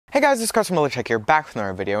Hey guys, this is Carson here, back with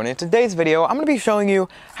another video, and in today's video, I'm going to be showing you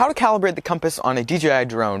how to calibrate the compass on a DJI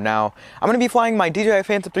drone. Now, I'm going to be flying my DJI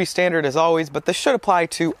Phantom 3 Standard as always, but this should apply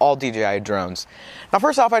to all DJI drones. Now,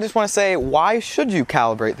 first off, I just want to say, why should you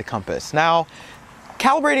calibrate the compass? Now,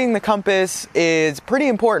 calibrating the compass is pretty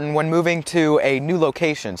important when moving to a new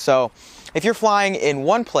location. So, if you're flying in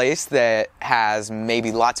one place that has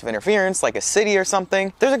maybe lots of interference, like a city or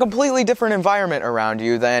something, there's a completely different environment around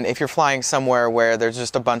you than if you're flying somewhere where there's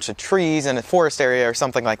just a bunch of trees and a forest area or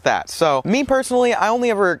something like that. So, me personally, I only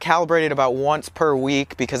ever calibrated about once per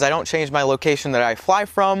week because I don't change my location that I fly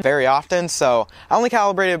from very often, so I only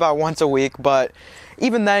calibrated about once a week, but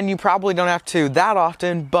even then, you probably don't have to that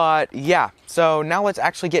often, but yeah. So now let's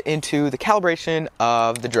actually get into the calibration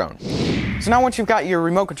of the drone. So now once you've got your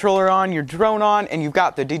remote controller on, your drone on, and you've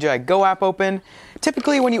got the DJI Go app open,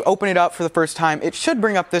 typically when you open it up for the first time, it should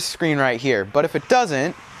bring up this screen right here. But if it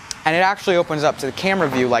doesn't, and it actually opens up to the camera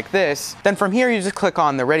view like this, then from here you just click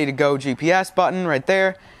on the Ready to Go GPS button right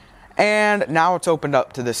there, and now it's opened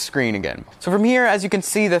up to this screen again. So from here, as you can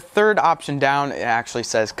see, the third option down, it actually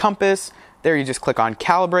says Compass. There you just click on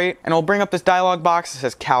Calibrate, and it'll bring up this dialog box that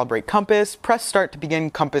says Calibrate Compass. Press Start to begin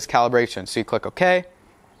compass calibration. So you click OK.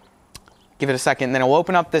 Give it a second, and then it'll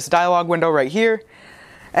open up this dialog window right here.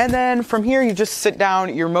 And then from here, you just sit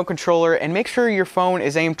down your remote controller and make sure your phone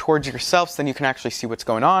is aimed towards yourself so then you can actually see what's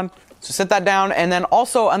going on. So sit that down, and then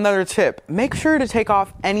also another tip, make sure to take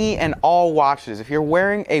off any and all watches. If you're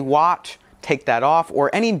wearing a watch, take that off, or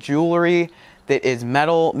any jewelry that is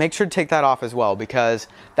metal, make sure to take that off as well, because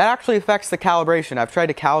that actually affects the calibration. I've tried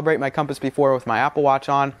to calibrate my compass before with my Apple Watch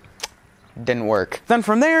on, didn't work. Then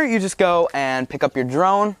from there, you just go and pick up your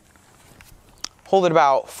drone, hold it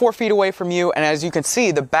about 4 feet away from you, and as you can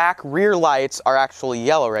see, the back rear lights are actually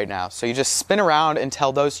yellow right now. So you just spin around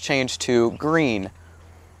until those change to green.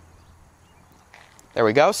 There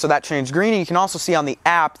we go, so that changed green, and you can also see on the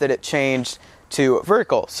app that it changed to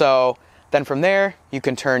vertical. So then from there, you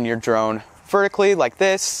can turn your drone vertically like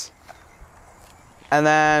this, and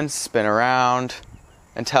then spin around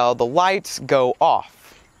until the lights go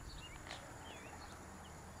off.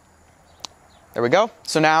 There we go.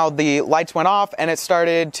 So now the lights went off and it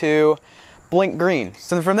started to blink green.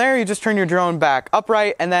 So from there, you just turn your drone back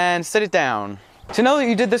upright and then sit it down. To know that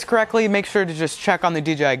you did this correctly, make sure to just check on the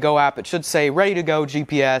DJI Go app. It should say Ready to Go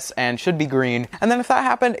GPS and should be green. And then if that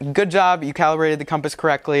happened, good job, you calibrated the compass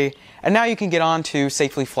correctly. And now you can get on to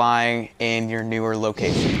safely flying in your newer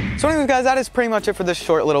location. So anyways guys, that is pretty much it for this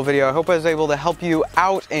short little video. I hope I was able to help you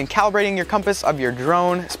out in calibrating your compass of your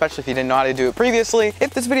drone, especially if you didn't know how to do it previously.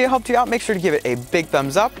 If this video helped you out, make sure to give it a big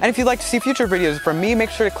thumbs up. And if you'd like to see future videos from me, make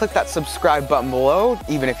sure to click that subscribe button below,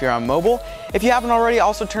 even if you're on mobile. If you haven't already,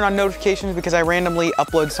 also turn on notifications because I randomly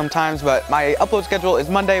upload sometimes, but my upload schedule is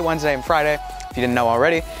Monday, Wednesday, and Friday. If you didn't know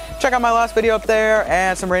already, check out my last video up there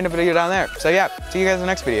and some random video down there. So yeah, see you guys in the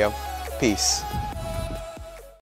next video. Peace.